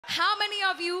How many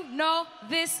of you know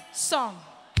this song?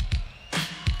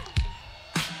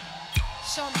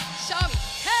 Show me, show me.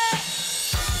 Hey!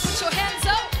 Put your hands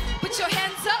up, put your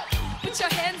hands up, put your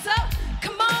hands up.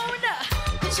 Come on.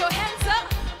 Put your hands up,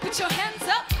 put your hands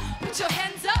up, put your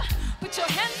hands up, put your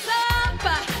hands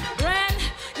up. Reine,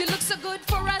 you look so good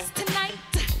for us tonight.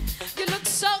 You look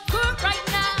so good right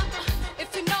now.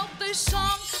 If you know this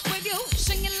song, will you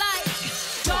sing it like,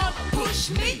 don't push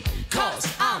me, cause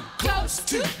I'm close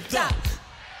to the,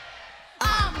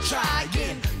 I'm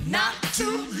trying not to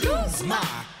lose my.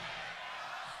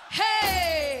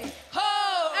 Hey,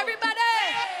 ho, everybody.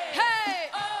 Hey,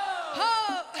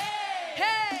 ho,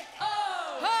 hey,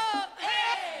 ho,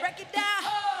 break it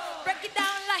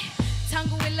down like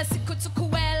tango ila siku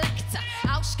tukuelekta.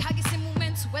 Aushikagi si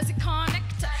moment wezi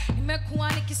connect. Nimekuwa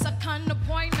nikisaka an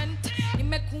appointment,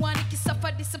 nimekuwa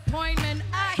nikisafa disappointment.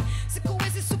 Ay, siku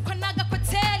wezi sukwanaga kwa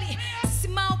teli, sisi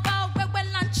maubao wewe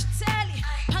lunch teli.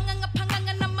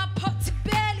 Panganga na mapoti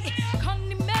belly,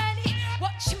 koni meni,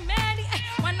 watch meni.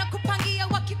 Wanakupangia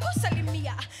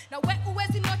wakikusalimia, na we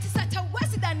uwezi notice hata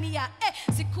uwezi dania.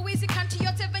 Siku hizi kanti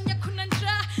yote venye kuna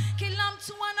njaa, kila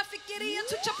mtu anafikiria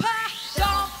tuchapa.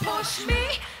 Don't push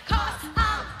me, cause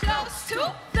I'm close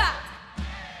to that.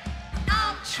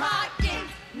 I'm trying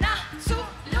not to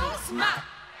lose my.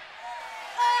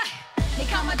 Ni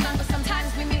kama jungle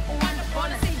sometimes mimi uwanda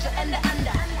bona sija enda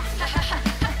anda.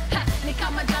 Ni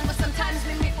kama jungle sometimes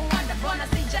mimi uwanda bona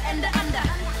sija enda anda.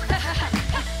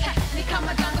 Ni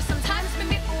kama jungle sometimes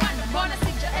mimi uwanda bona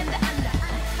sija enda anda.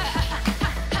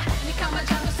 Ni kama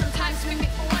jungle sometimes mimi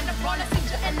uwanda bona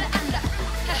sija enda anda.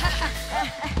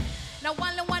 Na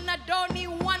wale wanadoni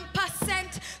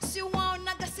 1%, si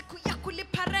waonaga siku ya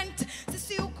kulipa rent.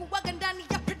 Sisi ukuwaga ndani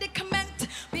ya predicament,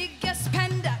 biggest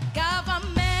spender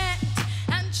government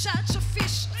and church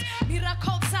officials.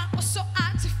 Miracles are so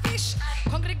artificial,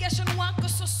 congregation wako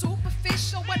so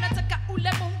superficial. Wanataka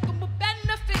ule Mungu mu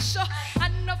beneficial,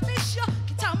 unofficial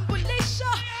kitambulisho.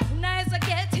 Unaweza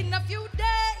get in a few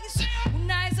days,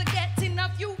 unaweza get in a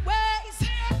few ways,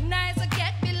 unaweza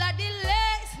get bila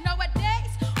delays.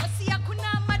 Nowadays wasi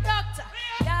hakuna madokta,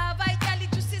 dawa ijali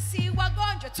juu sisi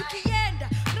wagonjwa. Tukienda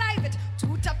private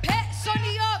tutapay, so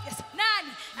ni obvious.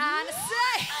 Nani ana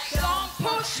say, don't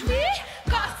push me,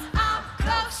 cause I'm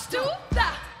close to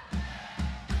that.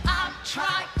 I'm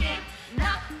trying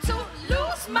not to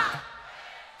lose my.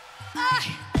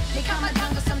 Ni kama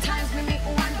jungle sometimes mimi